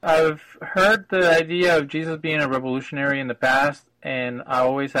I've heard the idea of Jesus being a revolutionary in the past, and I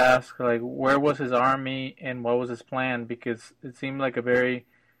always ask, like, where was his army and what was his plan? Because it seemed like a very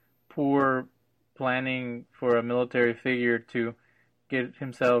poor planning for a military figure to get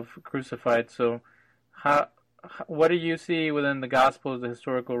himself crucified. So, how, what do you see within the Gospels, the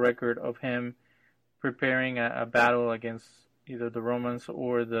historical record of him preparing a battle against either the Romans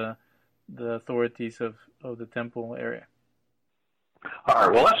or the authorities of the temple area? All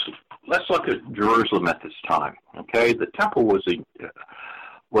right. Well, let's look at Jerusalem at this time. Okay, the temple was an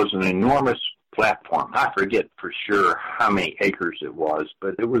enormous platform. I forget for sure how many acres it was,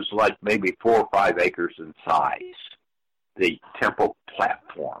 but it was like maybe 4 or 5 acres in size. The temple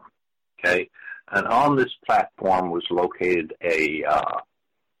platform. Okay, and on this platform was located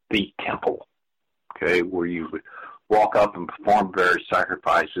the temple. Okay, where you would walk up and perform various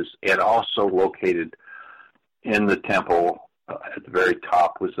sacrifices. And also located in the temple at the very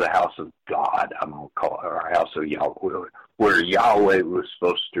top was the house of God, I'm going to call it, or house of Yahweh, where Yahweh was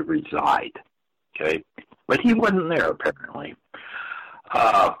supposed to reside. Okay, but he wasn't there apparently.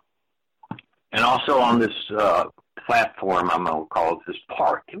 And also on this platform, I'm going to call it this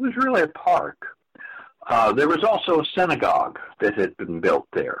park. It was really a park. There was also a synagogue that had been built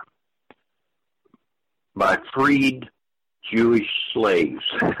there by freed Jewish slaves,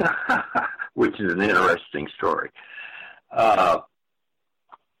 which is an interesting story. And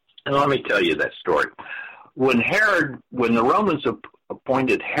let me tell you that story. When the Romans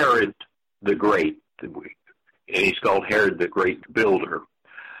appointed Herod the Great, and he's called Herod the Great Builder,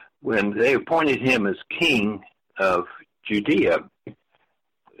 when they appointed him as king of Judea,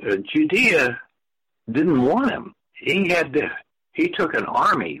 Judea didn't want him. He took an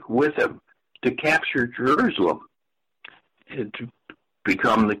army with him to capture Jerusalem and to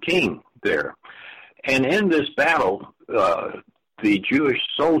become the king there. And in this battle, the Jewish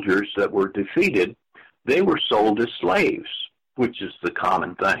soldiers that were defeated, they were sold as slaves, which is the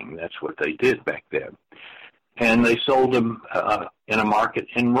common thing. That's what they did back then. And they sold them in a market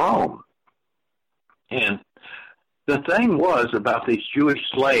in Rome. And the thing was about these Jewish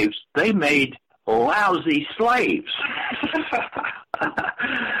slaves, they made lousy slaves.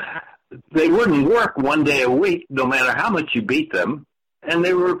 They wouldn't work one day a week, no matter how much you beat them. And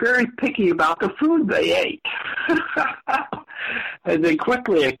they were very picky about the food they ate. And they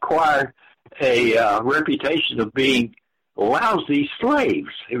quickly acquired a reputation of being lousy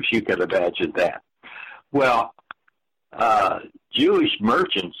slaves, if you could imagine that. Well, Jewish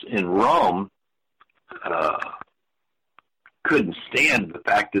merchants in Rome couldn't stand the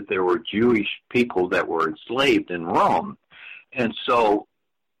fact that there were Jewish people that were enslaved in Rome. And so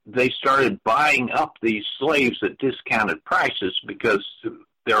they started buying up these slaves at discounted prices because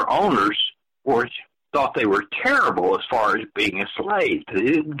their owners thought they were terrible as far as being a slave.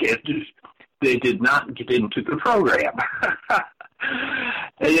 They did not get into the program.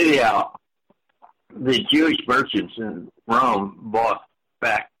 Anyhow, the Jewish merchants in Rome bought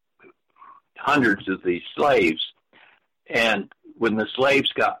back hundreds of these slaves, and when the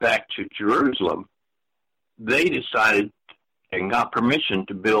slaves got back to Jerusalem, they decided and got permission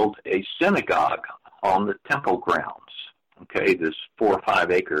to build a synagogue on the temple grounds, okay, this 4 or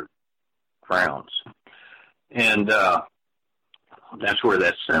 5 acre grounds. And that's where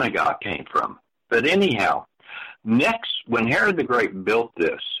that synagogue came from. But anyhow, next, when Herod the Great built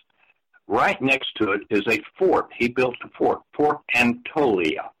this, right next to it is a fort. He built a fort, Fort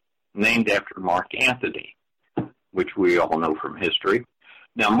Antonia, named after Mark Antony, which we all know from history.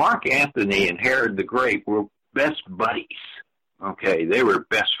 Now, Mark Antony and Herod the Great were best buddies. Okay, they were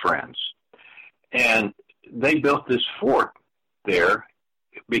best friends. And they built this fort there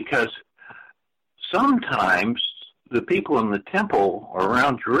because sometimes the people in the temple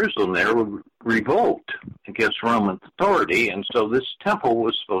around Jerusalem there would revolt against Roman authority, and so this temple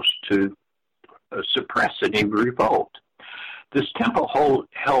was supposed to suppress any revolt. This temple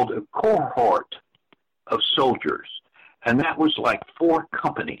held a cohort of soldiers, and that was like 4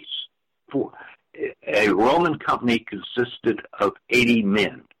 companies. A Roman company consisted of 80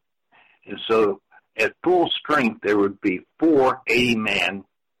 men. And so at full strength, there would be 4 80-man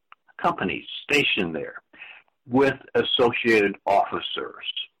companies stationed there with associated officers.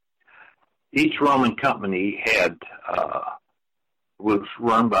 Each Roman company was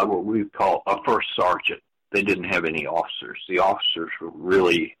run by what we call a first sergeant. They didn't have any officers. The officers were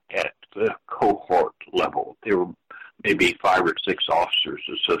really at the cohort level. There were maybe 5 or 6 officers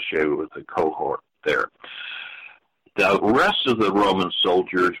associated with the cohort there. The rest of the Roman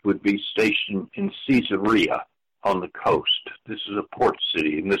soldiers would be stationed in Caesarea on the coast. This is a port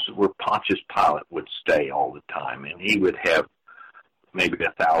city, and this is where Pontius Pilate would stay all the time, and he would have maybe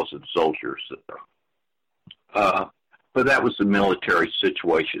 1,000 soldiers. But that was the military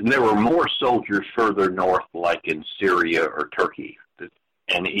situation. There were more soldiers further north, like in Syria or Turkey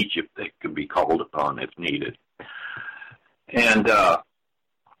and Egypt, that could be called upon if needed. And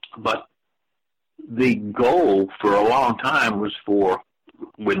but the goal for a long time was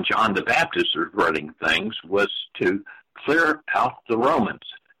when John the Baptist was running things, was to clear out the Romans.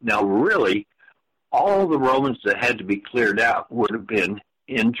 Now, really, all the Romans that had to be cleared out would have been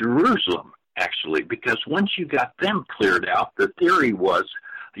in Jerusalem, actually, because once you got them cleared out, the theory was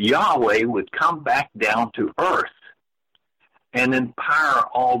Yahweh would come back down to earth and empower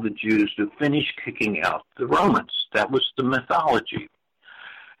all the Jews to finish kicking out the Romans. That was the mythology.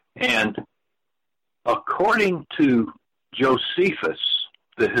 And according to Josephus,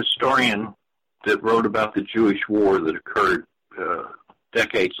 the historian that wrote about the Jewish war that occurred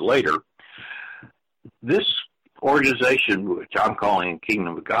decades later, this organization, which I'm calling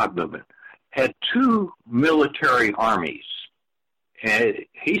Kingdom of God movement, had two military armies. And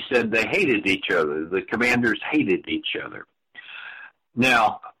he said they hated each other. The commanders hated each other.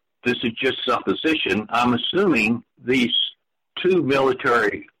 Now, this is just supposition. I'm assuming these two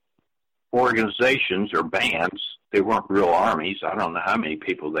military organizations or bands, they weren't real armies. I don't know how many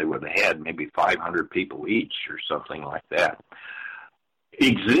people they would have had, maybe 500 people each or something like that,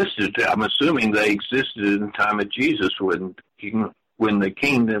 existed. I'm assuming they existed in the time of Jesus when the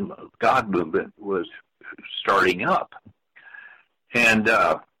Kingdom of God movement was starting up. And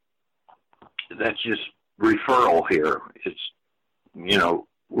that's just referral here. It's,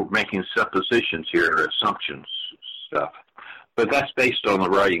 we're making suppositions here, assumptions, stuff. But that's based on the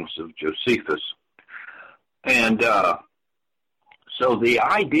writings of Josephus. And so the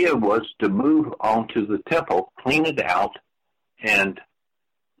idea was to move on to the temple, clean it out, and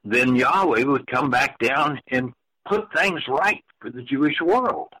then Yahweh would come back down and put things right for the Jewish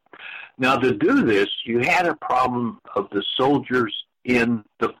world. Now, to do this, you had a problem of the soldiers in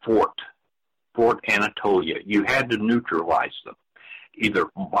the Fort Anatolia. You had to neutralize them, either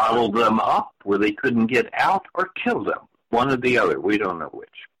bottle them up where they couldn't get out or kill them, one or the other. We don't know which.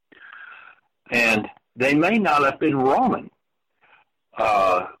 And they may not have been Roman.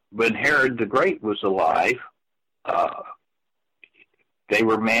 When Herod the Great was alive, they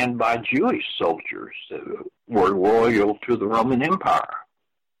were manned by Jewish soldiers that were loyal to the Roman Empire.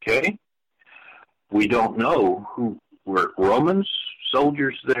 Okay? We don't know who were Romans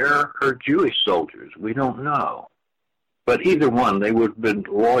soldiers there or Jewish soldiers. We don't know. But either one, they would have been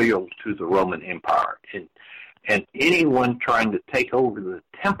loyal to the Roman Empire. And anyone trying to take over the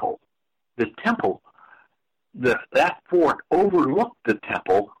temple, that fort overlooked the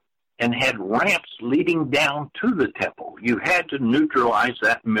temple and had ramps leading down to the temple. You had to neutralize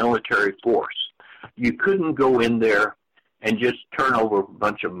that military force. You couldn't go in there and just turn over a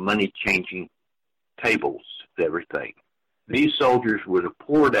bunch of money-changing tables and everything. These soldiers would have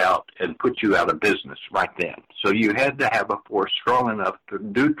poured out and put you out of business right then. So you had to have a force strong enough to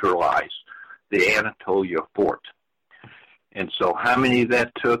neutralize the Anatolia fort. And so how many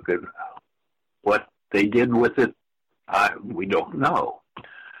that took and what they did with it, we don't know.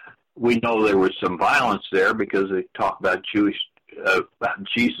 We know there was some violence there because they talk about about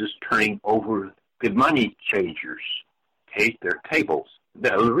Jesus turning over the money changers, okay, their tables.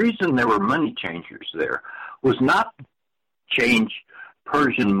 The reason there were money changers there was not change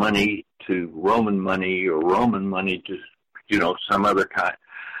Persian money to Roman money or Roman money to, some other kind.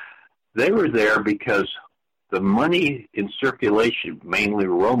 They were there because the money in circulation, mainly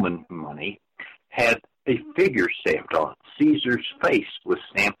Roman money, had a figure stamped on it. Caesar's face was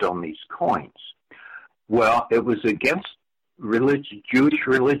stamped on these coins. Well, it was against Jewish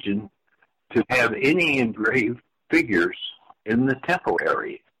religion to have any engraved figures in the temple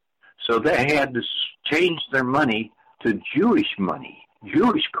area. So they had to change their money to Jewish money,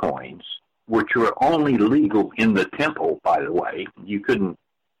 Jewish coins, which were only legal in the temple, by the way. You couldn't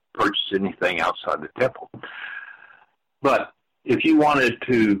purchase anything outside the temple. But if you wanted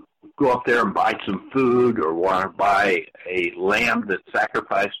to go up there and buy some food or want to buy a lamb that's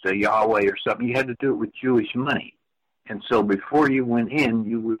sacrificed to Yahweh or something, you had to do it with Jewish money. And so before you went in,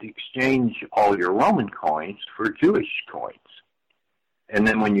 you would exchange all your Roman coins for Jewish coins. And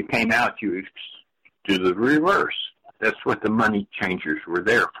then when you came out, you would do the reverse. That's what the money changers were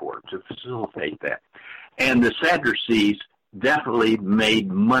there for, to facilitate that. And the Sadducees definitely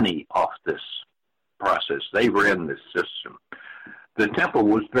made money off this process. They ran this system. The temple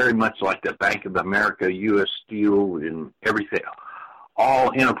was very much like the Bank of America, U.S. Steel, and everything.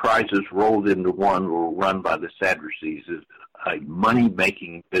 All enterprises rolled into one were run by the Sadducees as a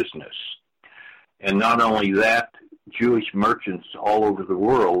money-making business. And not only that, Jewish merchants all over the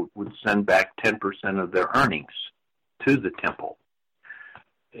world would send back 10% of their earnings to the temple.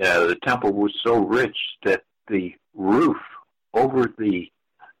 The temple was so rich that the roof over the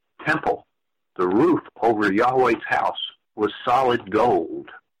temple, the roof over Yahweh's house, was solid gold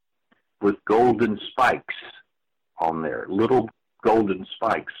with golden spikes on there, little golden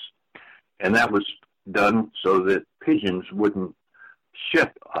spikes. And that was done so that pigeons wouldn't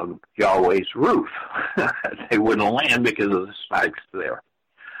ship on Yahweh's roof. They wouldn't land because of the spikes there.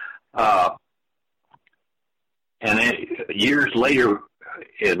 Years later,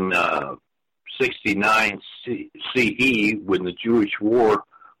 in 69 CE, when the Jewish war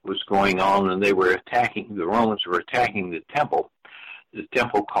was going on and the Romans were attacking the temple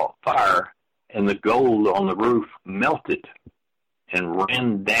caught fire, and the gold on the roof melted and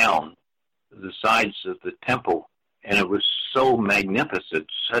ran down the sides of the temple, and it was so magnificent,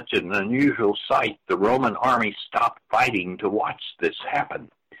 such an unusual sight, the Roman army stopped fighting to watch this happen.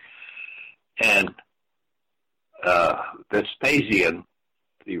 And Vespasian,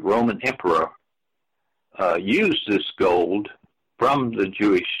 the Roman emperor, used this gold from the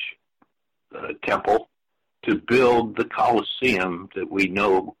Jewish temple to build the Colosseum that we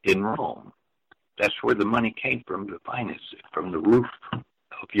know in Rome. That's where the money came from to finance it, from the roof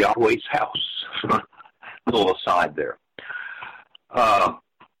of Yahweh's house. A little aside there.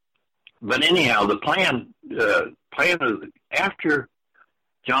 But anyhow, the plan after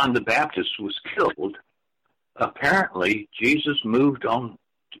John the Baptist was killed, apparently Jesus moved on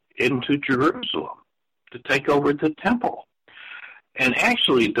into Jerusalem to take over the temple. And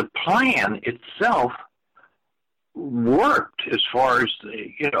actually, the plan itself worked as far as,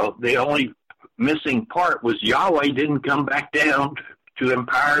 the only missing part was Yahweh didn't come back down to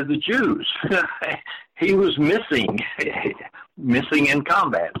empower the Jews. He was missing in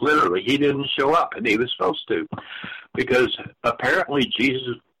combat, literally. He didn't show up, and he was supposed to, because apparently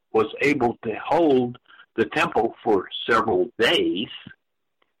Jesus was able to hold the temple for several days,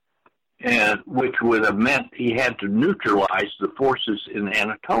 and which would have meant he had to neutralize the forces in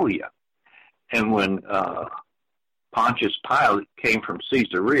Anatolia. And when Pontius Pilate came from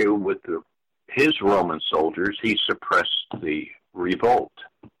Caesarea with his Roman soldiers, he suppressed the revolt.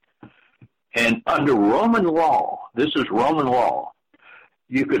 And under Roman law, this is Roman law,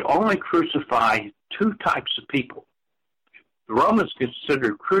 you could only crucify two types of people. The Romans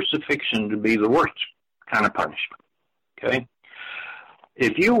considered crucifixion to be the worst kind of punishment. Okay?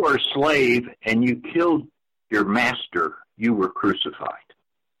 If you were a slave and you killed your master, you were crucified.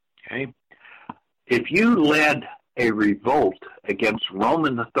 Okay? If you led a revolt against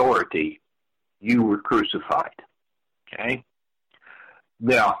Roman authority, you were crucified. Okay?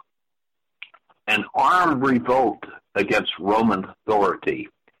 Now, an armed revolt against Roman authority,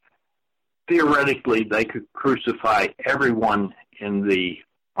 theoretically, they could crucify everyone in the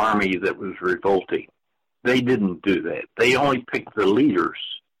army that was revolting. They didn't do that. They only picked the leaders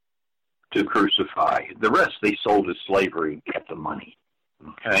to crucify. The rest they sold as slavery and kept the money.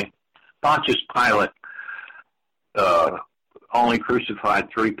 Okay? Pontius Pilate only crucified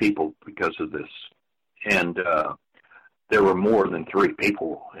 3 people because of this. And there were more than 3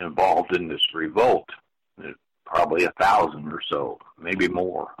 people involved in this revolt, probably 1,000 or so, maybe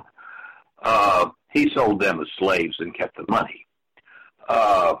more. He sold them as slaves and kept the money.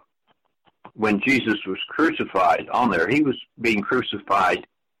 When Jesus was crucified on there, he was being crucified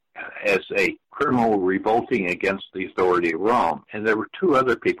as a criminal revolting against the authority of Rome. And there were 2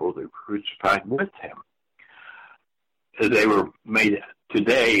 other people that were crucified with him. They were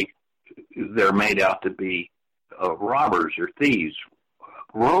today, they're made out to be robbers or thieves.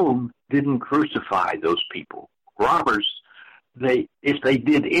 Rome didn't crucify those people. Robbers, if they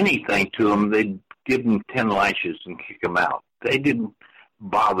did anything to them, they'd give them 10 lashes and kick them out. They didn't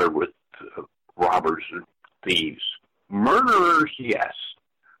bother with robbers and thieves. Murderers, yes.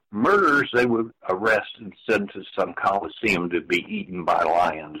 Murderers, they would arrest and send to some coliseum to be eaten by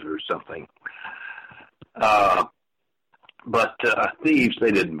lions or something. But thieves,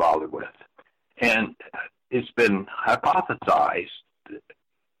 they didn't bother with. And it's been hypothesized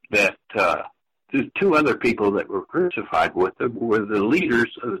that the 2 other people that were crucified with them were the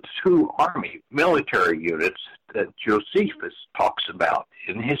leaders of the 2 army military units that Josephus talks about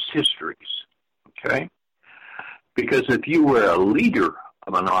in his histories. Okay? Because if you were a leader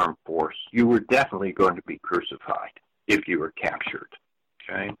of an armed force, you were definitely going to be crucified if you were captured.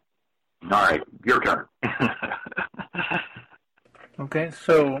 Okay? All right, your turn. Okay,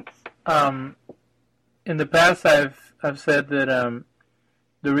 so in the past I've said that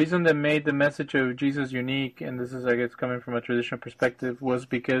the reason that made the message of Jesus unique, and this is, I guess, coming from a traditional perspective, was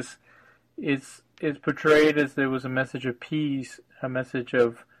because it's portrayed as there was a message of peace, a message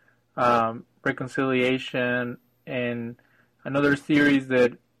of reconciliation, and another theories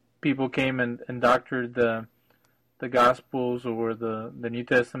that people came and doctored the Gospels or the New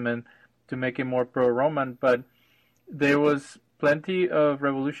Testament to make it more pro-Roman, but there was plenty of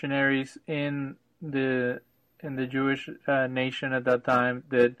revolutionaries in the Jewish nation at that time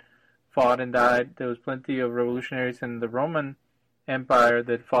that fought and died. There was plenty of revolutionaries in the Roman Empire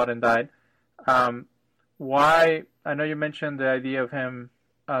that fought and died. Why? I know you mentioned the idea of him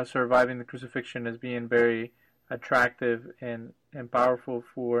surviving the crucifixion as being very attractive and powerful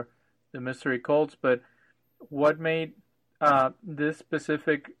for the mystery cults, but what made this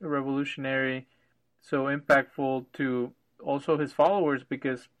specific revolutionary so impactful to also his followers?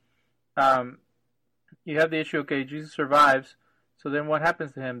 Because you have the issue, okay, Jesus survives, so then what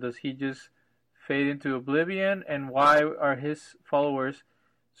happens to him? Does he just fade into oblivion? And why are his followers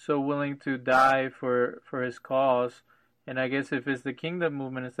so willing to die for his cause? And I guess if it's the kingdom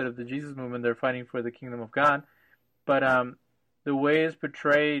movement instead of the Jesus movement, they're fighting for the kingdom of God. But the way it's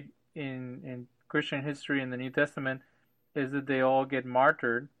portrayed in Christian history in the New Testament is that they all get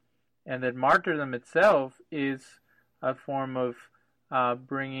martyred, and that martyrdom itself is a form of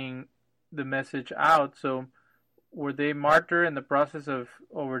bringing the message out. So were they martyred in the process of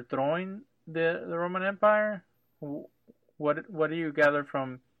overthrowing the Roman Empire? What do you gather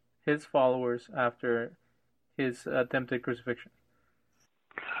from his followers after his attempted crucifixion?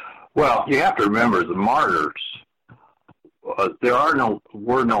 Well, you have to remember the martyrs.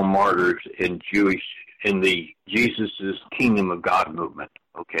 Were no martyrs in the Jesus' Kingdom of God movement.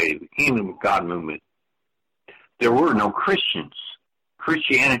 Okay, the Kingdom of God movement. There were no Christians.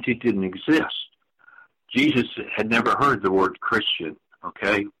 Christianity didn't exist. Jesus had never heard the word Christian.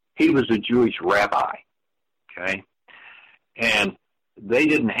 Okay, he was a Jewish rabbi. Okay, and they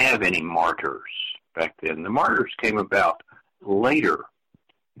didn't have any martyrs back then. The martyrs came about later,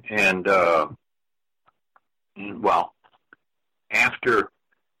 and after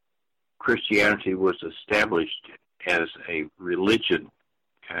Christianity was established as a religion,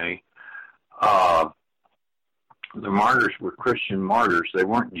 okay, the martyrs were Christian martyrs. They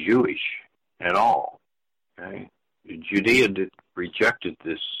weren't Jewish at all, okay. Judea rejected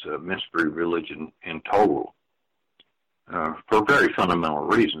this mystery religion in total for very fundamental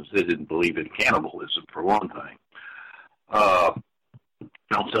reasons. They didn't believe in cannibalism, for one thing.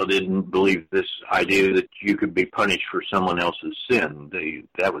 Also, they didn't believe this idea that you could be punished for someone else's sin.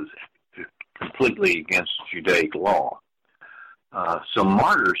 That was completely against Judaic law. So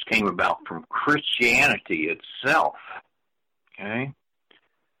martyrs came about from Christianity itself, okay?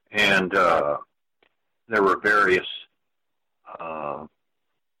 And there were various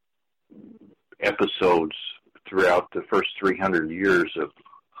episodes throughout the first 300 years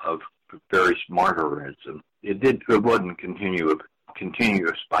of various martyrism. It wasn't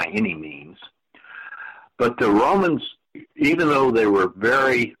continuous by any means. But the Romans, even though they were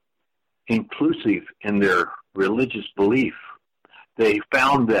very inclusive in their religious belief, they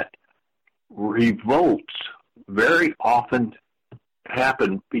found that revolts very often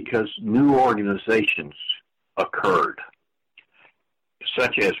happened because new organizations occurred,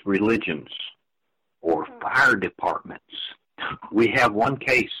 such as religions or fire departments. We have one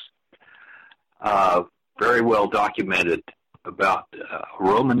case very well documented about a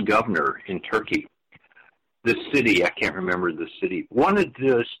Roman governor in Turkey. The city, I can't remember the city, wanted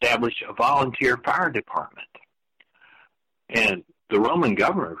to establish a volunteer fire department. And the Roman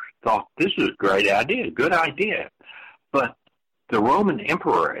governor thought this was a great idea, good idea. But the Roman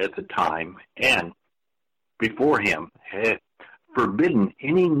emperor at the time and before him had forbidden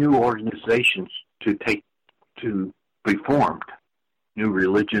any new organizations to be formed, new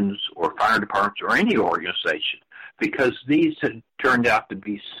religions or fire departments or any organization, because these had turned out to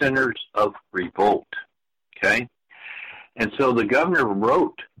be centers of revolt, okay? And so the governor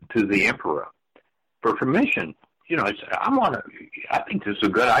wrote to the emperor for permission. He said, I think this is a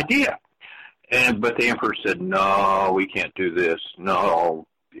good idea. But the emperor said, no, we can't do this. No,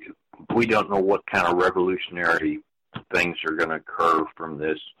 we don't know what kind of revolutionary things are going to occur from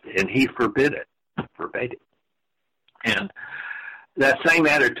this. And he forbade it. And that same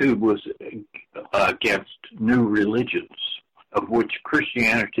attitude was against new religions, of which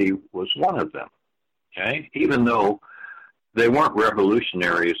Christianity was one of them, okay? Even though they weren't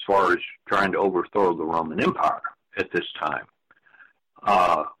revolutionary as far as trying to overthrow the Roman Empire at this time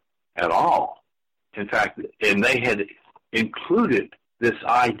at all. In fact, and they had included this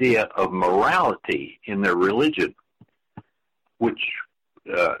idea of morality in their religion, which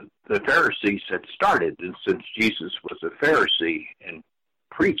the Pharisees had started. And since Jesus was a Pharisee and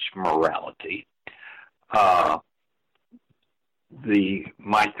preach morality. The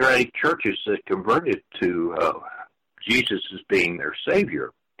Mithratic churches that converted to Jesus as being their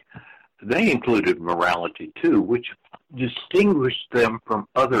Savior, they included morality too, which distinguished them from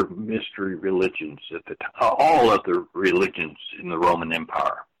other mystery religions at the time, all other religions in the Roman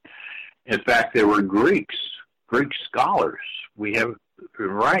Empire. In fact, there were Greek scholars. We have been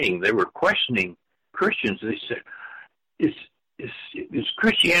writing. They were questioning Christians. They said, "Is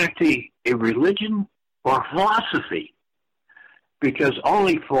Christianity a religion or philosophy?" Because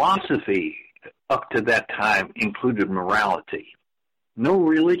only philosophy up to that time included morality. No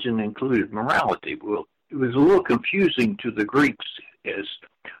religion included morality. Well, it was a little confusing to the Greeks as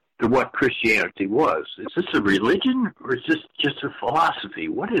to what Christianity was. Is this a religion or is this just a philosophy?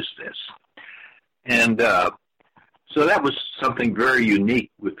 What is this? And so that was something very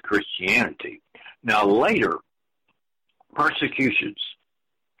unique with Christianity. Now later, persecutions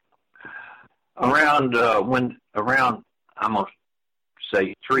around I'm going to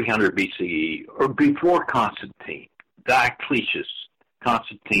say 300 BCE or before Constantine, Diocletian,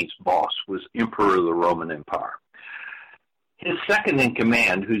 Constantine's boss, was emperor of the Roman Empire. His second in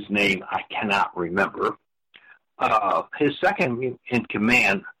command, whose name I cannot remember, his second in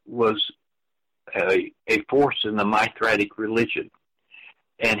command was a force in the Mithratic religion,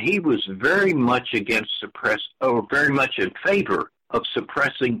 and he was very much very much in favor of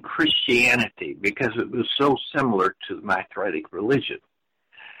suppressing Christianity because it was so similar to the Mithratic religion.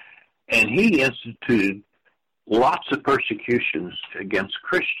 And he instituted lots of persecutions against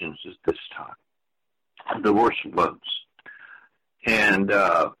Christians at this time, the worst ones. And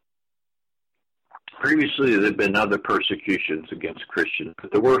previously there had been other persecutions against Christians,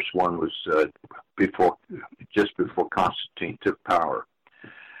 but the worst one was just before Constantine took power.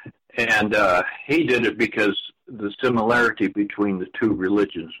 And he did it because the similarity between the two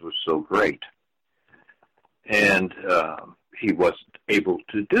religions was so great. And he wasn't able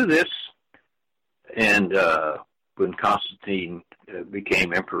to do this. And when Constantine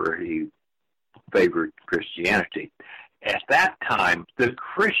became emperor, he favored Christianity. At that time, the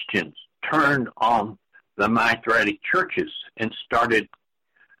Christians turned on the Mithratic churches and started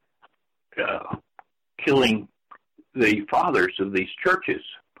killing the fathers of these churches,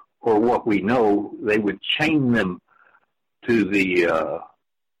 or what we know, they would chain them to the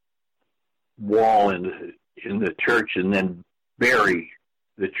wall in the church and then bury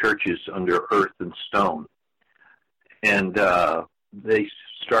the churches under earth and stone. And they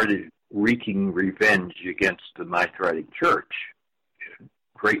started wreaking revenge against the Mithratic church,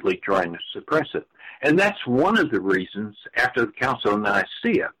 greatly trying to suppress it. And that's one of the reasons, after the Council of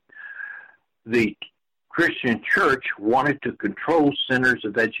Nicaea, the Christian church wanted to control centers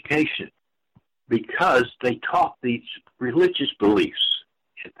of education because they taught these religious beliefs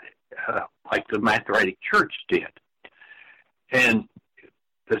like the Mithratic church did. And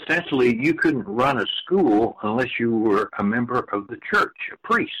essentially, you couldn't run a school unless you were a member of the church, a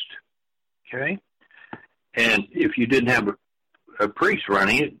priest. Okay? And if you didn't have a priest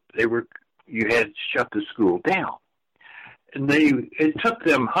running it, you had to shut the school down. And it took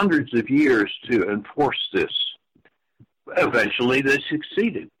them hundreds of years to enforce this. Eventually, they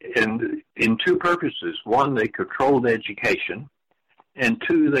succeeded, and in two purposes. One, they controlled education, and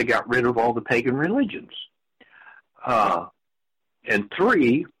two, they got rid of all the pagan religions. And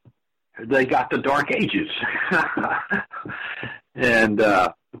three, they got the Dark Ages. And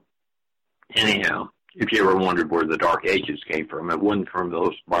anyhow, if you ever wondered where the Dark Ages came from, it wasn't from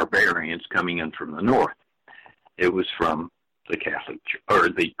those barbarians coming in from the north. It was from the Catholic or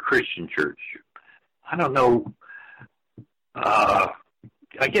the Christian church. I don't know.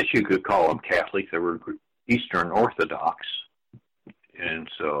 I guess you could call them Catholic. They were Eastern Orthodox, and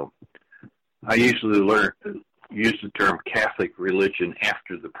so I usually use the term Catholic religion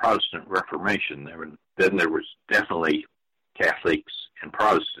after the Protestant Reformation. Then there was definitely Catholics and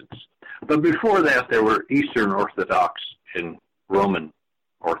Protestants, but before that there were Eastern Orthodox and Roman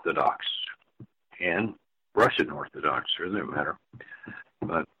Orthodox and Russian Orthodox, for that matter.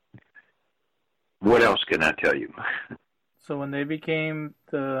 But what else can I tell you? So when they became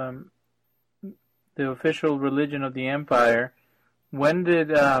the official religion of the empire, when did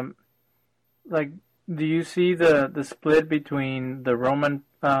do you see the split between the Roman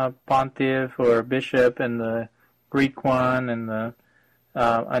pontiff or bishop and the Greek one, and the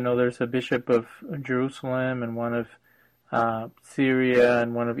I know there's a bishop of Jerusalem and one of Syria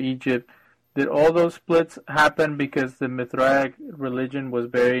and one of Egypt. Did all those splits happen because the Mithratic religion was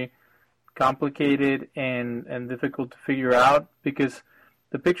very complicated and difficult to figure out? Because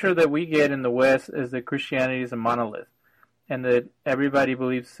the picture that we get in the West is that Christianity is a monolith. and that everybody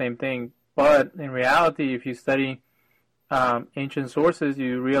believes the same thing. But in reality, if you study ancient sources,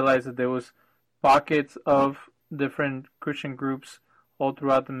 you realize that there was pockets of different Christian groups all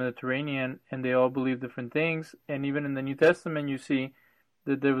throughout the Mediterranean, and they all believe different things. And even in the New Testament, you see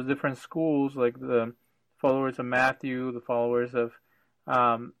that there was different schools, like the followers of Matthew, the followers of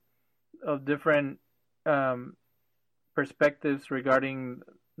different perspectives regarding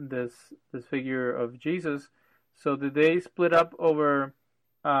this figure of Jesus. So did they split up over,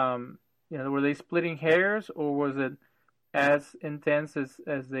 were they splitting hairs, or was it as intense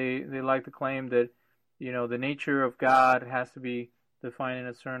as they like to claim that, the nature of God has to be defined in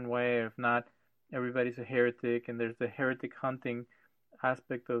a certain way? If not, everybody's a heretic, and there's the heretic hunting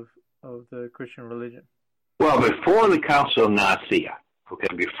aspect of the Christian religion? Well, before the Council of Nicaea,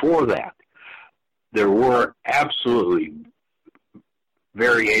 before that, there were absolutely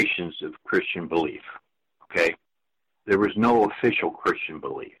variations of Christian belief, There was no official Christian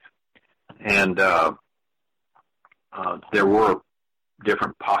belief. And there were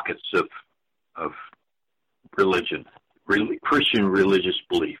different pockets of religion, Christian religious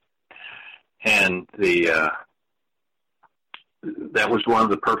belief. And that was one of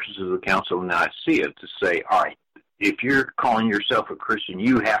the purposes of the Council of Nicaea, to say, all right, if you're calling yourself a Christian,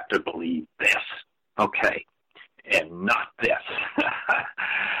 you have to believe this, and not this.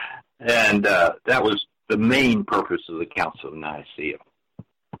 And that was the main purpose of the Council of Nicaea.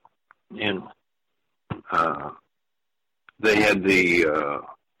 And they had the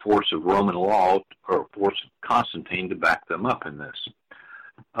force of Roman law, or force of Constantine, to back them up in this.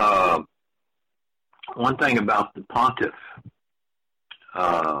 One thing about the pontiff,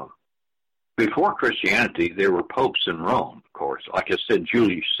 before Christianity, there were popes in Rome, of course. Like I said,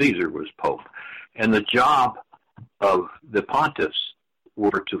 Julius Caesar was pope. And the job of the pontiffs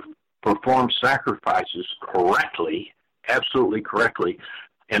were to perform sacrifices correctly, absolutely correctly,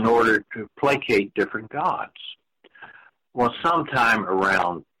 in order to placate different gods. Well, sometime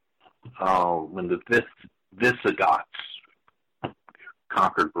around when the Visigoths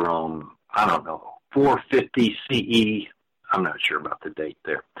conquered Rome, 450 CE, I'm not sure about the date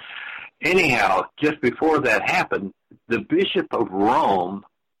there. Anyhow, just before that happened, the Bishop of Rome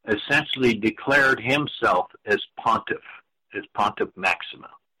essentially declared himself as Pontiff Maxima.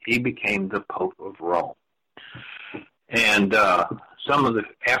 He became the Pope of Rome. And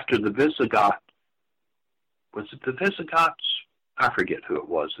after the Visigoths, was it the Visigoths? I forget who it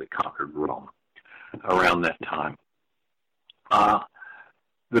was that conquered Rome around that time. Many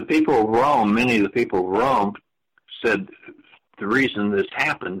of the people of Rome said the reason this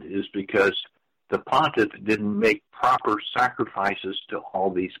happened is because the pontiff didn't make proper sacrifices to all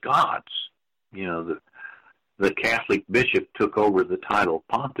these gods. The Catholic bishop took over the title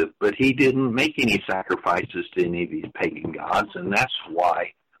pontiff, but he didn't make any sacrifices to any of these pagan gods, and that's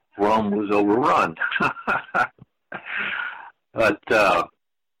why Rome was overrun. But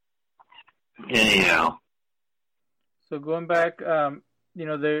anyhow. So going back,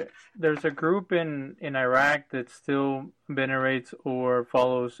 there's a group in Iraq that still venerates or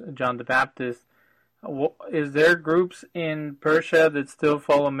follows John the Baptist. Is there groups in Persia that still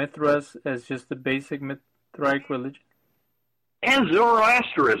follow Mithras as just the basic Mithraic religion? And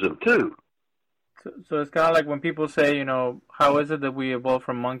Zoroastrianism, too. So it's kind of like when people say, how is it that we evolved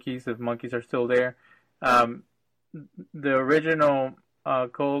from monkeys if monkeys are still there? The original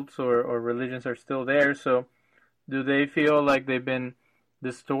cults or religions are still there, so do they feel like they've been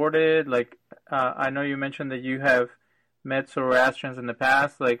distorted? Like, I know you mentioned that you have met Zoroastrians in the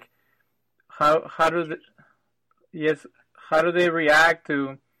past. Like, how do they react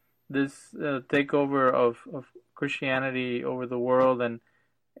to this takeover of Christianity over the world, and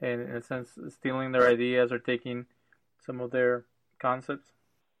in a sense stealing their ideas or taking some of their concepts?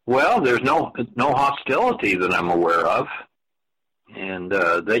 Well, there's no hostility that I'm aware of, and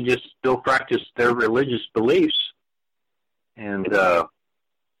they just still practice their religious beliefs. And of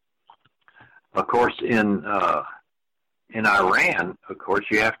course, in Iran, of course,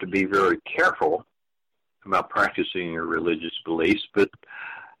 you have to be very careful about practicing your religious beliefs. But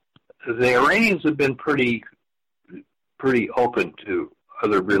the Iranians have been pretty open to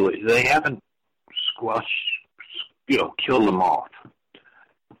other religions. They haven't killed them off.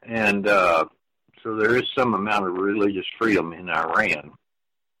 And so there is some amount of religious freedom in Iran.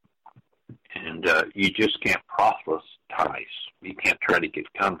 And you just can't proselytize. You can't try to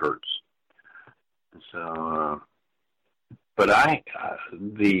get converts. So, but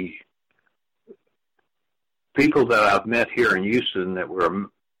the people that I've met here in Houston that were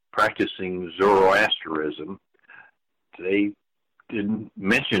practicing Zoroastrianism, they didn't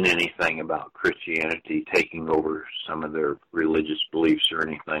mention anything about Christianity taking over some of their religious beliefs or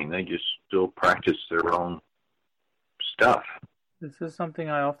anything. They just still practice their own stuff. This is something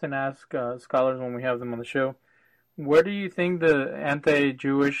I often ask scholars when we have them on the show. Where do you think the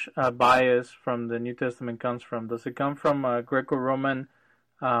anti-Jewish bias from the New Testament comes from? Does it come from a Greco-Roman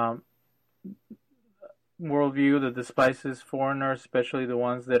worldview that despises foreigners, especially the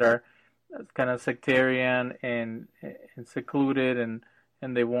ones that are kind of sectarian and secluded, and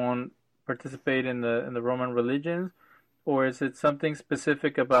they won't participate in the Roman religions? Or is it something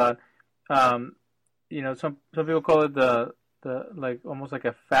specific about some people call it the like almost like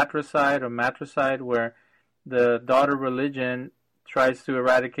a fratricide or matricide, where the daughter religion tries to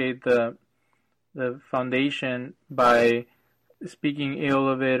eradicate the foundation by speaking ill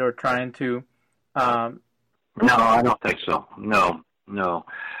of it or trying to No, I don't think so. No.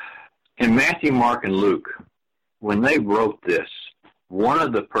 In Matthew, Mark, and Luke, when they wrote this, one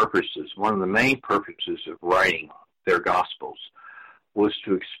of the main purposes of writing their Gospels was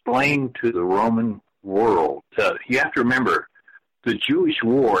to explain to the Roman world. You have to remember, the Jewish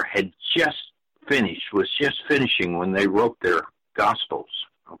war was just finishing when they wrote their Gospels,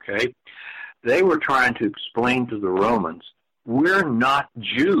 okay? They were trying to explain to the Romans, we're not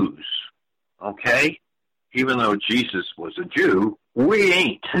Jews, okay? Even though Jesus was a Jew, we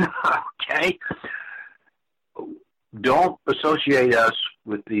ain't, okay? Don't associate us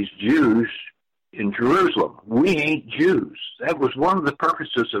with these Jews in Jerusalem. We ain't Jews. That was one of the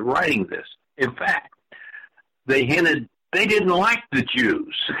purposes of writing this. In fact, they hinted they didn't like the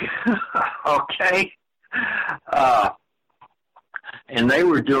Jews, okay? And they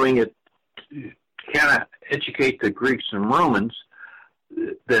were doing it to kind of educate the Greeks and Romans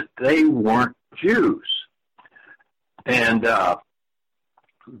that they weren't Jews. And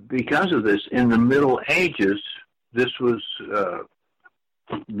because of this, in the Middle Ages, this was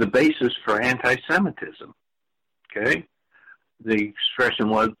the basis for anti-Semitism, okay? The expression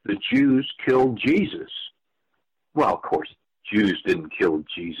was, the Jews killed Jesus. Well, of course, Jews didn't kill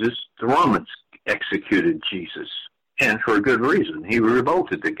Jesus. The Romans executed Jesus, and for a good reason. He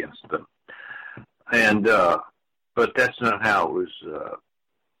revolted against them. And but that's not how it was,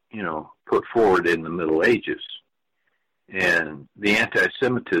 put forward in the Middle Ages. And the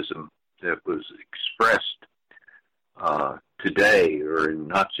anti-Semitism that was expressed today, or in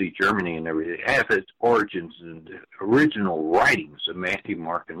Nazi Germany and everything, has its origins in the original writings of Matthew,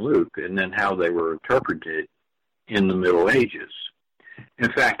 Mark, and Luke, and then how they were interpreted in the Middle Ages.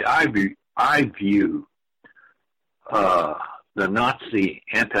 In fact, I view the Nazi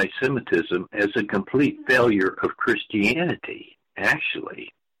anti-Semitism as a complete failure of Christianity,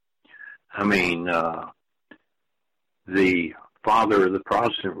 actually. I mean, the father of the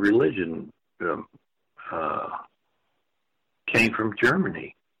Protestant religion came from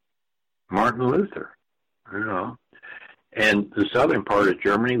Germany, Martin Luther, and the southern part of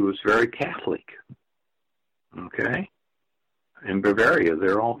Germany was very Catholic, okay? In Bavaria,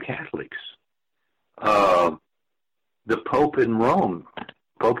 they're all Catholics. The Pope in Rome,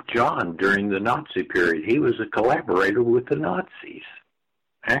 Pope John, during the Nazi period, he was a collaborator with the Nazis,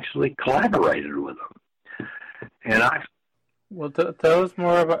 actually collaborated with them. And Well, tell us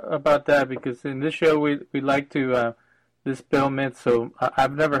more about that, because in this show we like to dispel myths. So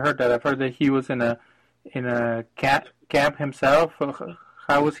I've never heard that. I've heard that he was in a camp himself.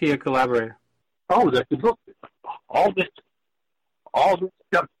 How was he a collaborator? Oh, that's the book. All this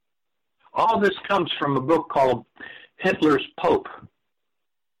comes from a book called Hitler's Pope.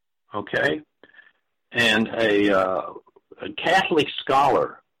 Okay, and a Catholic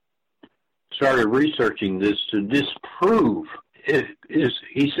scholar started researching this to disprove.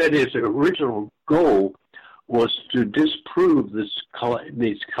 He said his original goal was to disprove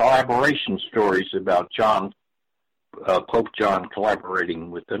these collaboration stories about Pope John collaborating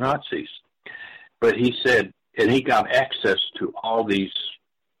with the Nazis. But he said, and he got access to all these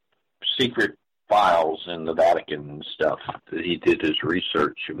secret files in the Vatican and stuff that he did his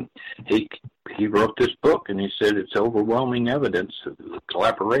research. And he wrote this book, and he said it's overwhelming evidence of the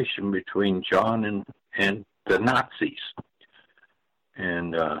collaboration between John and the Nazis.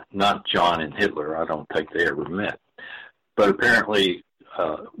 And not John and Hitler. I don't think they ever met. But apparently,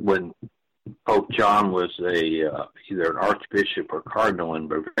 when Pope John was either an archbishop or cardinal in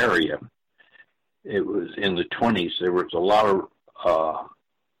Bavaria, it was in the 1920s, there was a lot of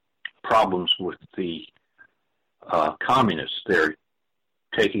problems with the communists there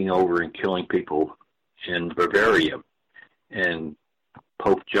taking over and killing people in Bavaria. And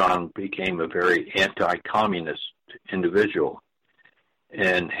Pope John became a very anti-communist individual.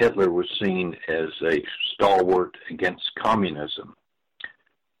 And Hitler was seen as a stalwart against communism.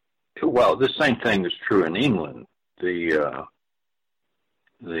 Well, the same thing is true in England. The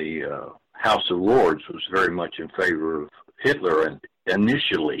House of Lords was very much in favor of Hitler, and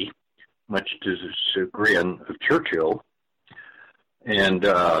initially, much to the chagrin of Churchill, and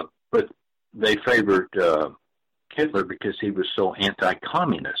but they favored Hitler because he was so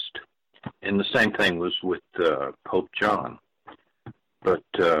anti-communist. And the same thing was with Pope John. But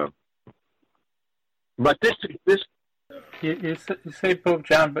this You say Pope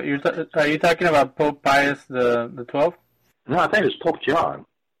John, but are you talking about Pope Pius the 12th? No, I think it was Pope John.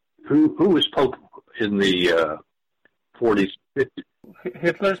 Who was Pope in the 40s, 50s?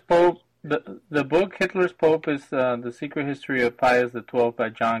 Hitler's Pope. The book Hitler's Pope is The Secret History of Pius the 12th by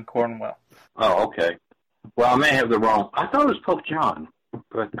John Cornwell. Oh, okay. Well, I may have the wrong. I thought it was Pope John,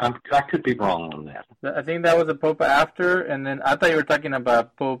 but I could be wrong on that. I think that was the Pope after, and then I thought you were talking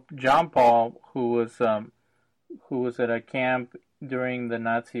about Pope John Paul, who was at a camp during the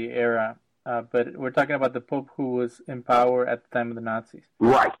Nazi era. But we're talking about the Pope who was in power at the time of the Nazis.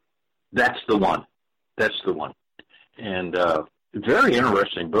 Right. That's the one. And very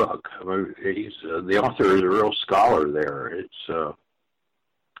interesting book. I mean, he's the author is a real scholar there. It's a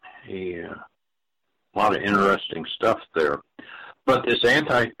lot of interesting stuff there. But this and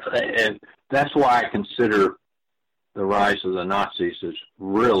that's why I consider the rise of the Nazis as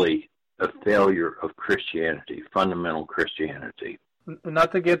really a failure of Christianity, fundamental Christianity.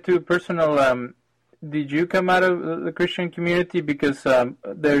 Not to get too personal, did you come out of the Christian community? Because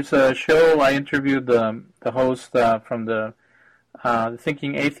there's a show I interviewed the host from the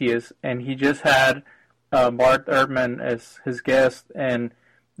Thinking Atheist, and he just had Bart Ehrman as his guest, and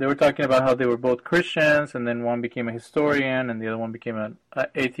they were talking about how they were both Christians, and then one became a historian, and the other one became an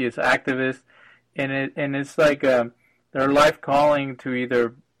atheist activist, and it's like their life calling to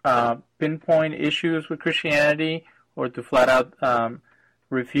either pinpoint issues with Christianity or to flat out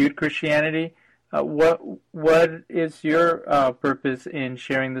refute Christianity. What is your purpose in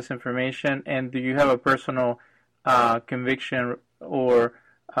sharing this information, and do you have a personal conviction or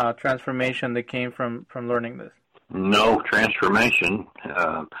transformation that came from learning this? No transformation.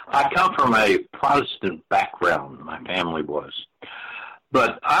 I come from a Protestant background, my family was.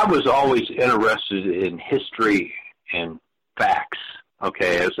 But I was always interested in history and facts,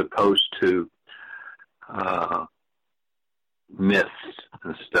 okay, as opposed to myths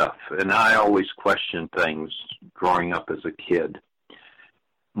and stuff. And I always questioned things growing up as a kid,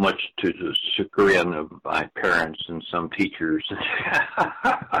 much to the chagrin of my parents and some teachers.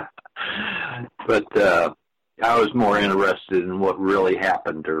 But I was more interested in what really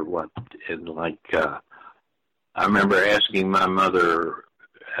happened, or what, and like, I remember asking my mother,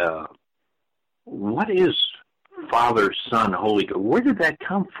 what is Father, Son, Holy Ghost? Where did that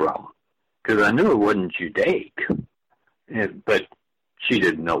come from? Because I knew it wasn't Judaic. But she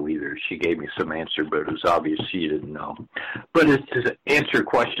didn't know either. She gave me some answer, but it was obvious she didn't know. But it's to answer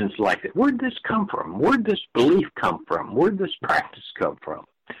questions like that. Where did this come from? Where did this belief come from? Where did this practice come from?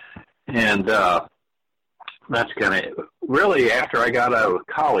 And that's kind of really after I got out of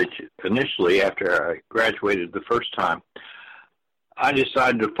college, initially after I graduated the first time, I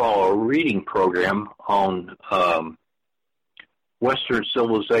decided to follow a reading program on Western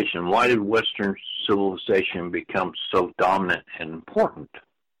civilization. Why did Western civilization become so dominant and important?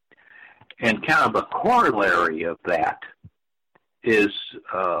 And kind of a corollary of that is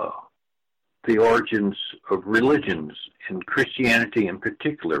the origins of religions, and Christianity in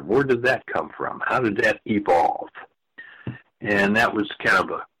particular. Where did that come from? How did that evolve? And that was kind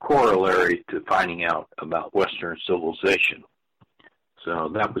of a corollary to finding out about Western civilization. So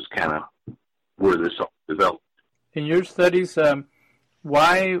that was kind of where this all developed. In your studies,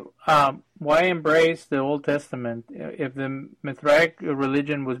 why embrace the Old Testament if the Mithraic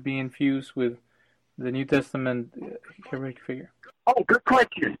religion was being fused with the New Testament heroic figure? Oh, good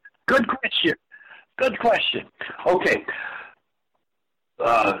question. Okay.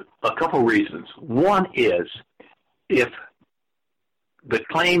 A couple reasons. One is, if the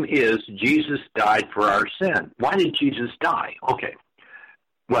claim is Jesus died for our sin, why did Jesus die? Okay.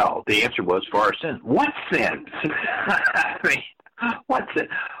 Well, the answer was for our sins. What sins? I mean, what sin?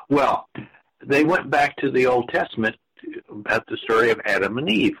 Well, they went back to the Old Testament about the story of Adam and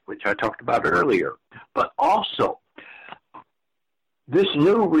Eve, which I talked about earlier. But also, this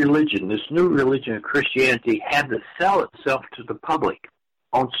new religion of Christianity, had to sell itself to the public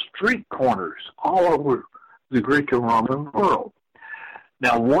on street corners all over the Greek and Roman world.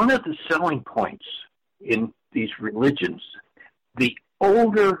 Now, one of the selling points in these religions, the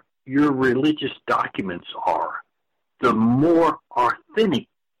older your religious documents are, the more authentic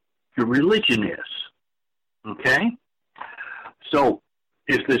your religion is. Okay? So,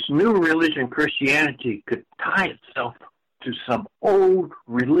 if this new religion, Christianity, could tie itself to some old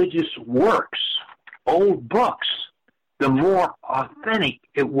religious works, old books, the more authentic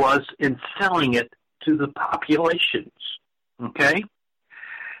it was in selling it to the populations. Okay?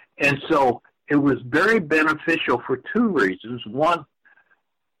 And so it was very beneficial for two reasons. One,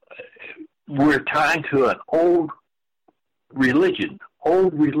 we're tied to an old religion,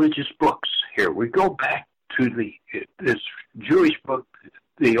 old religious books here. We go back to this Jewish book,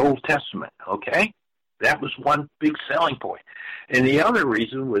 the Old Testament, okay? That was one big selling point. And the other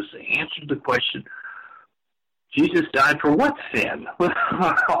reason was to answer the question, Jesus died for what sin?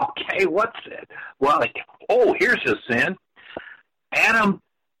 Okay, what sin? Well, here's a sin. Adam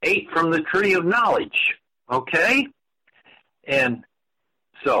ate from the tree of knowledge, okay? And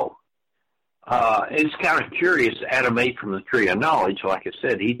so it's kind of curious, Adam ate from the tree of knowledge. Like I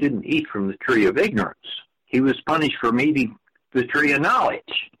said, he didn't eat from the tree of ignorance. He was punished for eating the tree of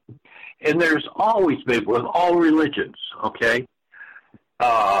knowledge. And there's always been, with all religions, okay,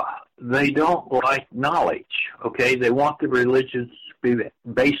 they don't like knowledge, okay? They want the religions to be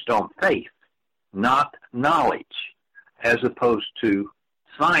based on faith, not knowledge, as opposed to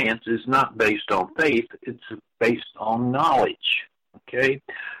science is not based on faith, it's based on knowledge, okay?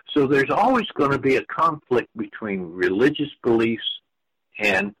 So there's always going to be a conflict between religious beliefs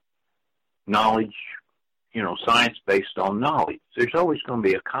and knowledge, science based on knowledge. There's always going to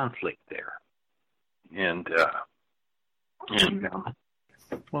be a conflict there.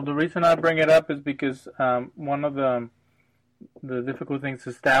 Well, the reason I bring it up is because one of the difficult things to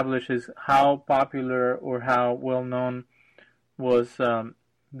establish is how popular or how well known was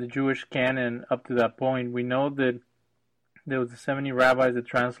the Jewish canon up to that point. We know that there was the 70 rabbis that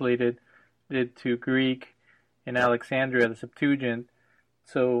translated it to Greek in Alexandria, the Septuagint.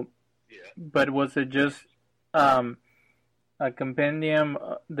 So, but was it just a compendium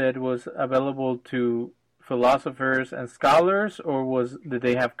that was available to philosophers and scholars, or did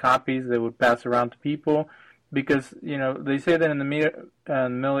they have copies that would pass around to people? Because they say that in the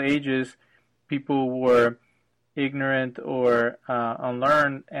Middle Ages, people were ignorant or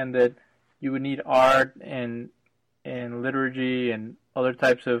unlearned, and that you would need art and liturgy and other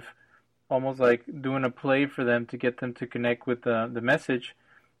types of, almost like doing a play for them to get them to connect with the message.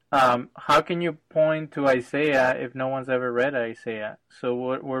 How can you point to Isaiah if no one's ever read Isaiah? So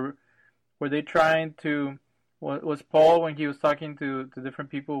were they trying to, was Paul, when he was talking to different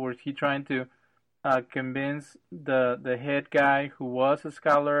people, was he trying to convince the head guy who was a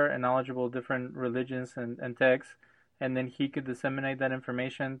scholar and knowledgeable of different religions and texts, and then he could disseminate that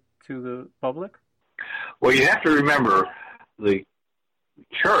information to the public? Well, you have to remember, the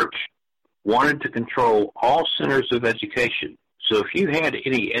church wanted to control all centers of education. So if you had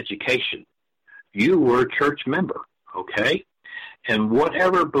any education, you were a church member, okay? And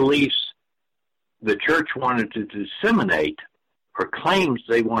whatever beliefs the church wanted to disseminate or claims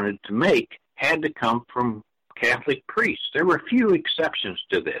they wanted to make had to come from Catholic priests. There were a few exceptions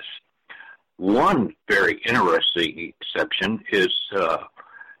to this. One very interesting exception is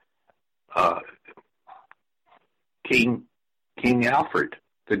King Alfred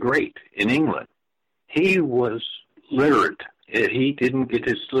the Great in England. He was literate. He didn't get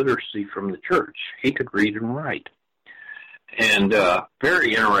his literacy from the church. He could read and write. And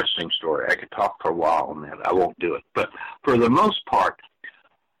very interesting story. I could talk for a while on that. I won't do it. But for the most part,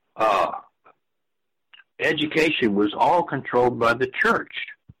 education was all controlled by the church.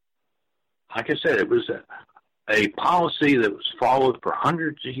 Like I said, it was a policy that was followed for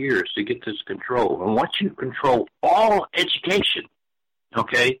hundreds of years to get this control. And once you control all education,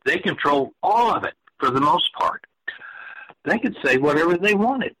 okay, they controlled all of it for the most part. They could say whatever they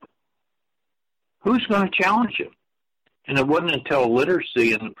wanted. Who's going to challenge them? And it wasn't until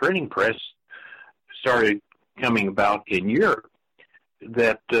literacy and the printing press started coming about in Europe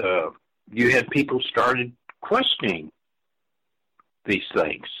that you had people started questioning these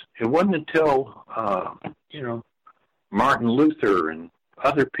things. It wasn't until, Martin Luther and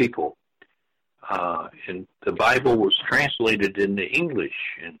other people, and the Bible was translated into English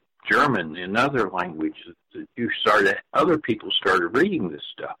and German and other languages that other people started reading this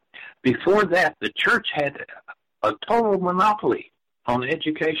stuff. Before that, the church had a total monopoly on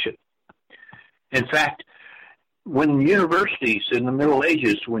education. In fact, when universities in the Middle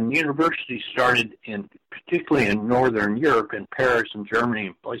Ages, when universities started particularly in Northern Europe, in Paris and Germany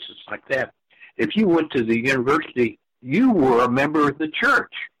and places like that, if you went to the university, you were a member of the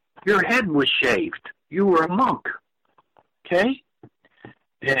church. Your head was shaved. You were a monk. Okay?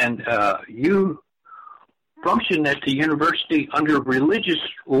 And you functioned at the university under religious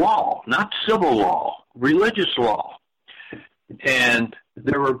law, not civil law, religious law. And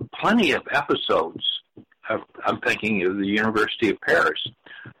there were plenty of episodes. I'm thinking of the University of Paris,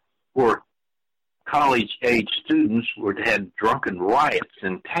 where college-age students had drunken riots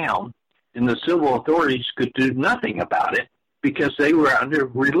in town, and the civil authorities could do nothing about it because they were under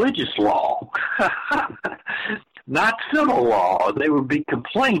religious law, not civil law. There would be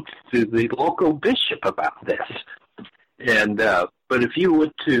complaints to the local bishop about this. And but if you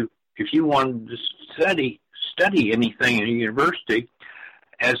wanted to study anything in a university,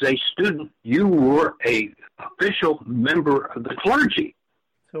 as a student, you were a official member of the clergy.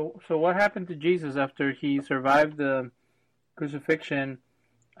 So what happened to Jesus after he survived the crucifixion?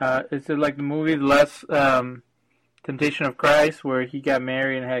 Is it like the movie The Last Temptation of Christ, where he got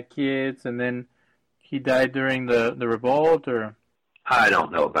married and had kids, and then he died during the revolt? Or I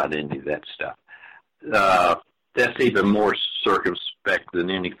don't know about any of that stuff. That's even more circumspect than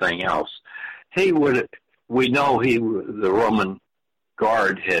anything else. We know the Roman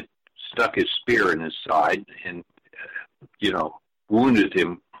guard had stuck his spear in his side and, wounded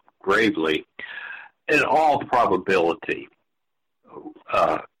him gravely. In all probability,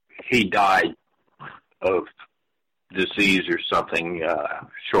 he died of disease or something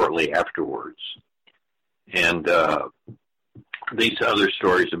shortly afterwards. And these other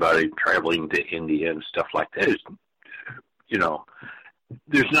stories about him traveling to India and stuff like that is,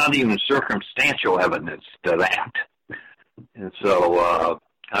 there's not even circumstantial evidence to that. And so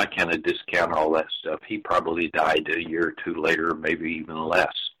I kind of discount all that stuff. He probably died a year or two later, maybe even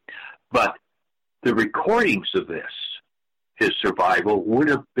less. But the recordings of this, his survival, would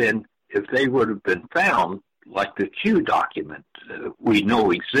have been, if they would have been found, like the Q document we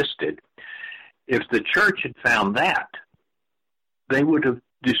know existed, if the church had found that, they would have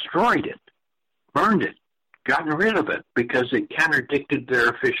destroyed it, burned it, gotten rid of it, because it contradicted their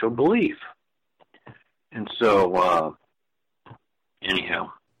official belief. And so,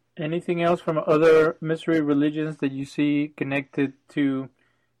 anyhow. Anything else from other mystery religions that you see connected to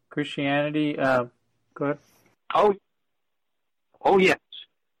Christianity? Go ahead. Oh yes.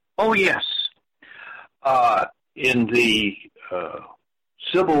 In the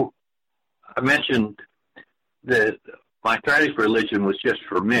civil, I mentioned that Mithraistic religion was just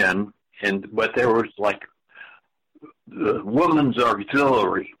for men, but there was like the woman's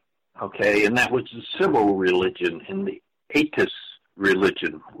auxiliary, okay, and that was the civil religion, and the Aetists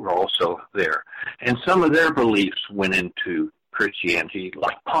religion were also there. And some of their beliefs went into Christianity,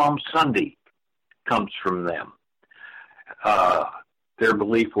 like Palm Sunday comes from them. Their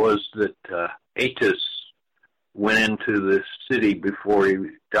belief was that Aetius went into the city before he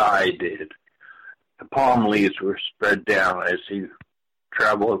died. The palm leaves were spread down as he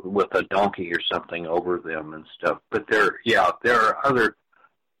traveled with a donkey or something over them and stuff. But there are other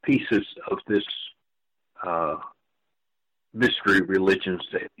pieces of this mystery religions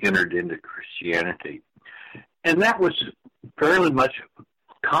that entered into Christianity. And that was fairly much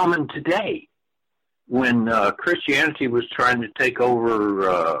common today when Christianity was trying to take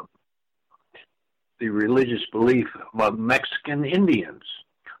over the religious belief of Mexican Indians.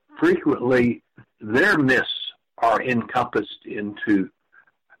 Frequently, their myths are encompassed into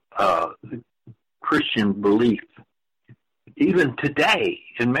Christian belief, even today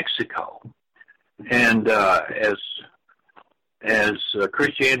in Mexico. And as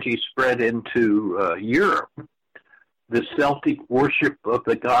Christianity spread into Europe, the Celtic worship of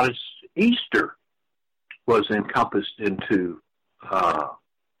the goddess Easter was encompassed into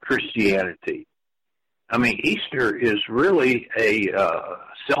Christianity. I mean, Easter is really a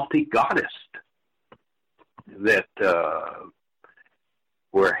Celtic goddess that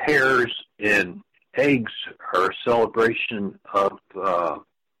where hares and eggs are a celebration of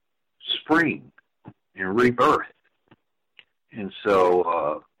spring and rebirth. And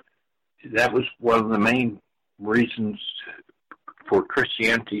so that was one of the main reasons for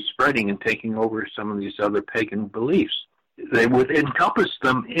Christianity spreading and taking over some of these other pagan beliefs. They would encompass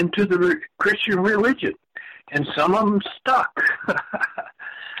them into the Christian religion, and some of them stuck.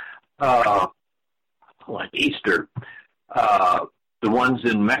 Like Easter. The ones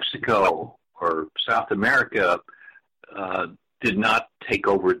in Mexico or South America did not take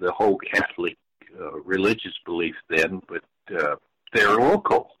over the whole Catholic religious belief then, but they're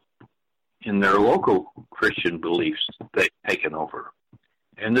local. In their local Christian beliefs, they've taken over.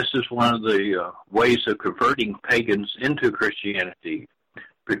 And this is one of the ways of converting pagans into Christianity,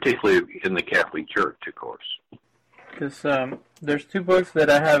 particularly in the Catholic Church, of course. Because there's two books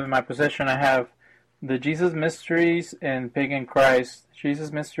that I have in my possession. I have The Jesus Mysteries and Pagan Christ.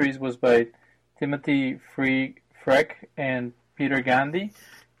 Jesus Mysteries was by Timothy Freck and Peter Gandhi.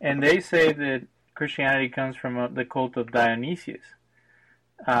 And they say that Christianity comes from the cult of Dionysius.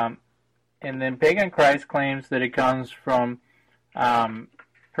 And then pagan Christ claims that it comes from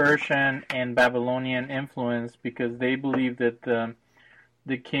Persian and Babylonian influence because they believe that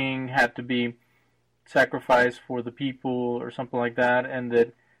the king had to be sacrificed for the people or something like that, and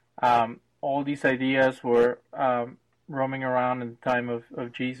that all these ideas were roaming around in the time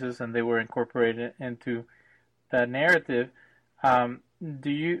of Jesus, and they were incorporated into that narrative.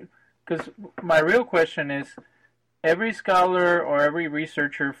 Because my real question is, every scholar or every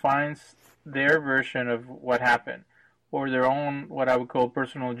researcher finds their version of what happened, or their own, what I would call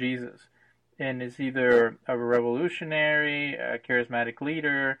personal Jesus. And it's either a revolutionary, a charismatic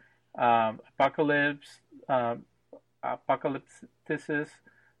leader, apocalypticist,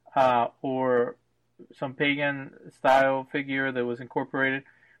 or some pagan style figure that was incorporated.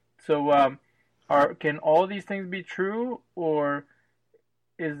 So can all these things be true, or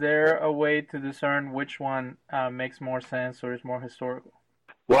is there a way to discern which one makes more sense or is more historical?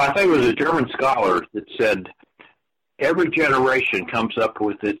 Well, I think it was a German scholar that said every generation comes up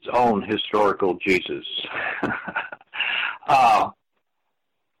with its own historical Jesus.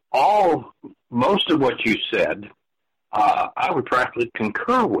 Most of what you said, I would practically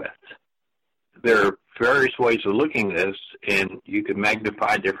concur with. There are various ways of looking at this, and you can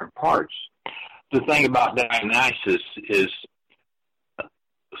magnify different parts. The thing about Dionysus is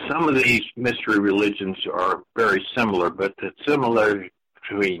some of these mystery religions are very similar, but the similarity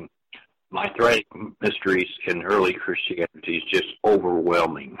between Mithridatic mysteries and early Christianity is just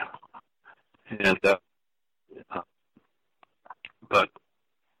overwhelming. And the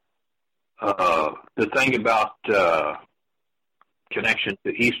thing about connection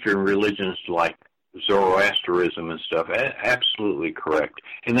to Eastern religions like Zoroastrianism and stuff, absolutely correct.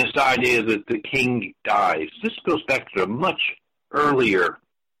 And this idea that the king dies, this goes back to a much earlier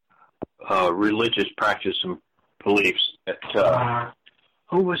religious practice and beliefs. That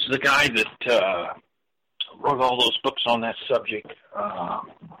who was the guy that wrote all those books on that subject?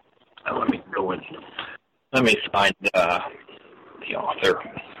 Let me find the author.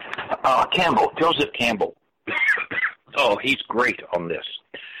 Campbell, Joseph Campbell. Oh, he's great on this.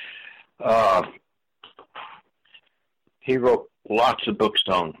 He wrote lots of books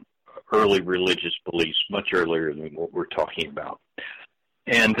on early religious beliefs, much earlier than what we're talking about.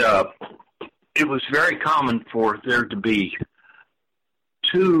 And it was very common for there to be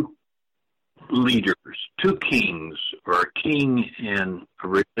two leaders, two kings, or a king and a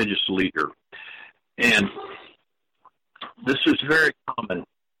religious leader. And this is very common.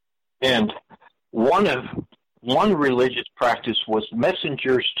 And one religious practice was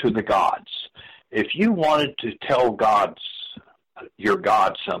messengers to the gods. If you wanted to tell your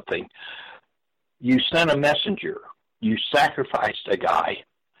God something, you sent a messenger. You sacrificed a guy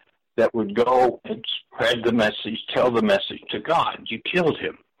that would go and spread the message, tell the message to God. You killed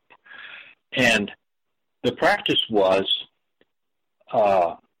him. And the practice was,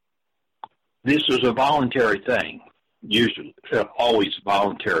 this was a voluntary thing, usually, always a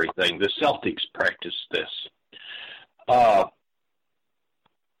voluntary thing. The Celtics practiced this.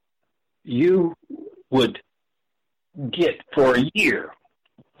 You would get, for a year,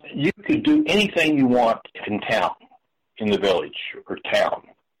 you could do anything you want in town, in the village or town,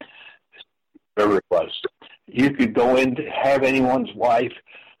 wherever it was. You could go in to have anyone's wife.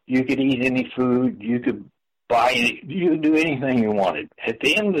 You could eat any food. You could you could do anything you wanted. At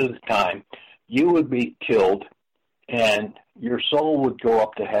the end of the time, you would be killed, and your soul would go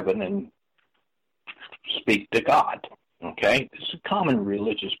up to heaven and speak to God. Okay? It's a common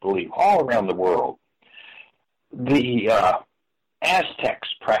religious belief all around the world. The Aztecs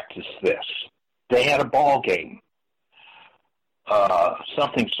practiced this. They had a ball game,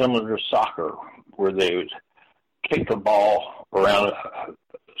 something similar to soccer, where they would kick a ball around a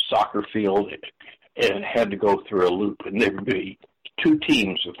soccer field, and it had to go through a loop, and there would be two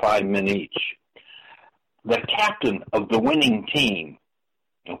teams of 5 men each. The captain of the winning team,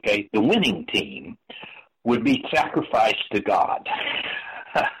 okay, the winning team, would be sacrificed to God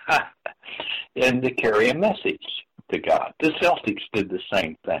and to carry a message to God. The Celtics did the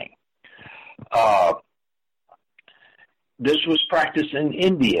same thing. This was practiced in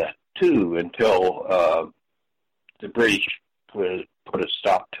India, too, until the British put a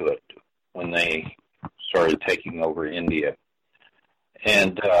stop to it when they started taking over India.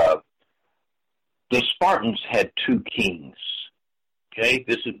 And the Spartans had two kings. Okay,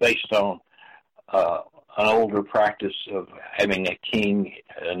 this is based on an older practice of having a king,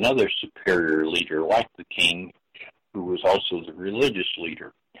 another superior leader like the king, who was also the religious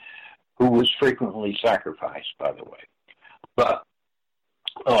leader, who was frequently sacrificed, by the way. But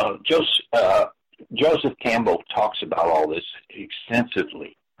Joseph Campbell talks about all this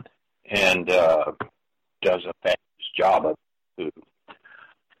extensively and does a fabulous job of it.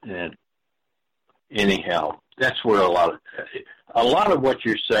 And anyhow, that's where a lot of what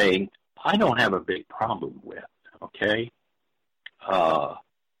you're saying, I don't have a big problem with. Okay, and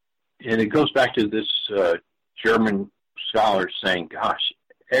it goes back to this German scholar saying, "Gosh,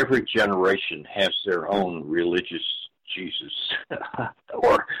 every generation has their own religious Jesus,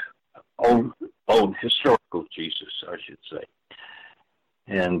 or own historical Jesus, I should say."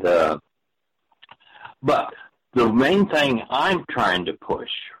 And but the main thing I like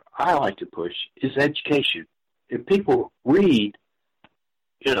to push, is education. If people read,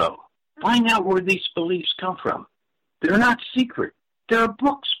 find out where these beliefs come from. They're not secret. There are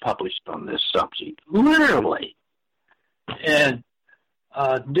books published on this subject, literally, and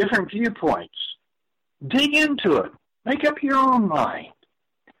different viewpoints. Dig into it. Make up your own mind.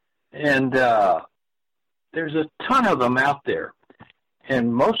 And there's a ton of them out there.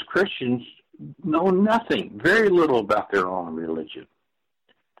 And most Christians know nothing, very little about their own religion.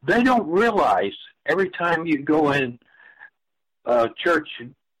 They don't realize every time you go in church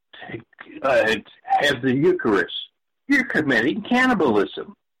and have the Eucharist, you're committing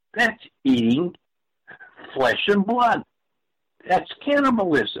cannibalism. That's eating flesh and blood. That's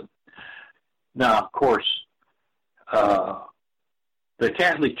cannibalism. Now, of course, the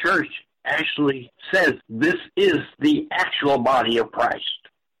Catholic Church actually says this is the actual body of Christ.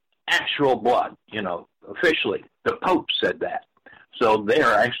 Actual blood, officially. The Pope said that. So they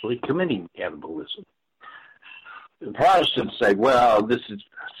are actually committing cannibalism. The Protestants say, well, this is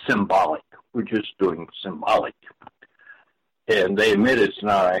symbolic. We're just doing symbolic. And they admit it's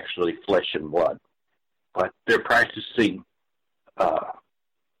not actually flesh and blood. But they're practicing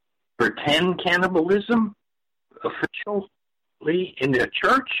pretend cannibalism officially in the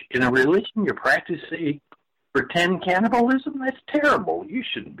church, in a religion. You're practicing pretend cannibalism? That's terrible. You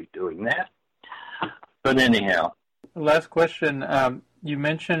shouldn't be doing that. But anyhow. Last question. You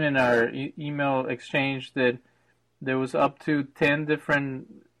mentioned in our email exchange that there was up to 10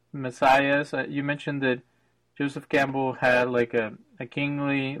 different messiahs. You mentioned that Joseph Campbell had like a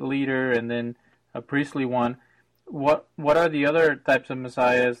kingly leader and then a priestly one. What are the other types of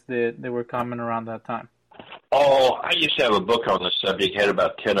messiahs that were common around that time? Oh, I used to have a book on the subject, had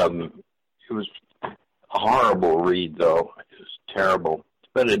about 10 of them. It was a horrible read, though. It was terrible.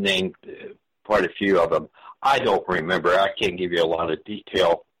 But it named quite a few of them. I don't remember. I can't give you a lot of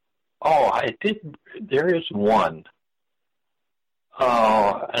detail. Oh, I did. There is one.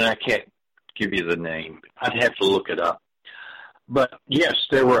 Oh, and I can't give you the name. I'd have to look it up. But, yes,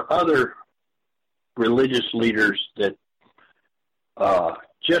 there were other religious leaders that,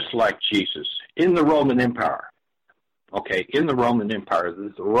 just like Jesus, in the Roman Empire. Okay, in the Roman Empire,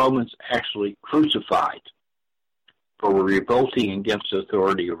 the Romans actually crucified for revolting against the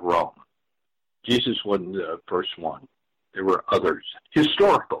authority of Rome. Jesus wasn't the first one. There were others.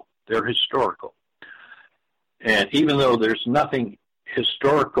 Historical. They're historical. And even though there's nothing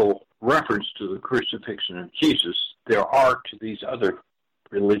historical reference to the crucifixion of Jesus, there are to these other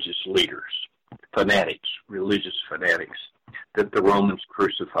religious leaders, fanatics, religious fanatics, that the Romans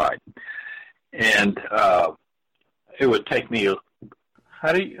crucified. And it would take me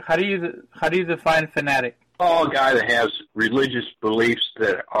How do you define fanatic? a guy that has religious beliefs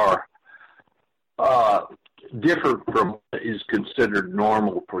that are different from what is considered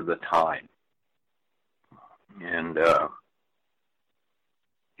normal for the time. And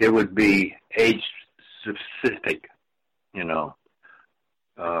it would be age-specific,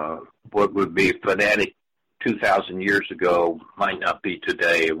 what would be fanatic 2,000 years ago might not be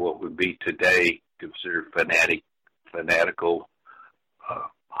today. What would be today considered fanatical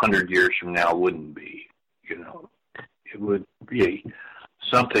 100 years from now wouldn't be. It would be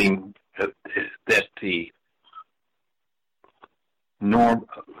something that the norm,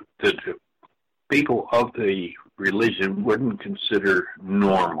 that the people of the religion wouldn't consider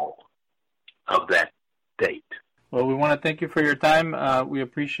normal of that date. Well, we want to thank you for your time. We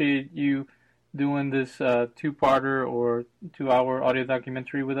appreciate you doing this two-parter or 2-hour audio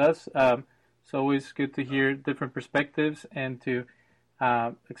documentary with us. It's always good to hear different perspectives and to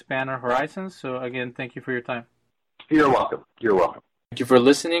expand our horizons. So, again, thank you for your time. You're welcome. You're welcome. Thank you for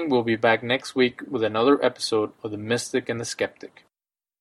listening. We'll be back next week with another episode of The Mystic and the Skeptic.